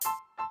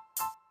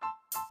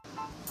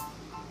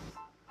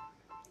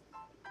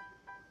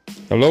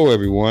Hello,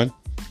 everyone,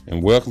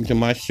 and welcome to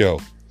my show,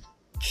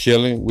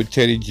 Chilling with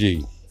Teddy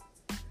G,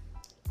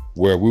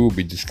 where we will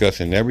be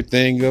discussing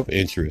everything of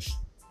interest.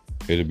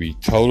 It'll be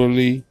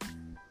totally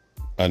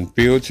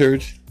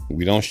unfiltered.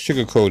 We don't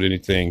sugarcoat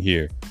anything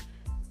here.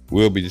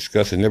 We'll be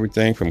discussing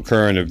everything from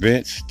current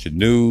events to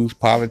news,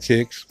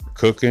 politics,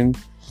 cooking,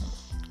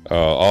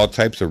 all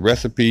types of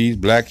recipes,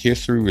 black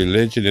history,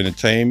 religion,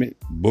 entertainment,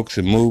 books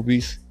and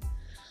movies.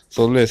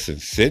 So listen,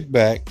 sit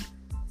back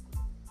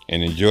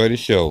and enjoy the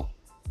show.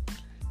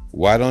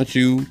 Why don't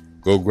you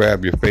go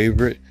grab your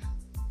favorite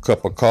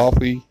cup of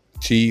coffee,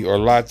 tea, or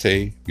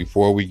latte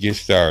before we get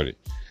started?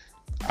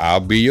 I'll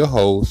be your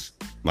host.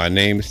 My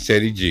name is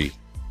Teddy G.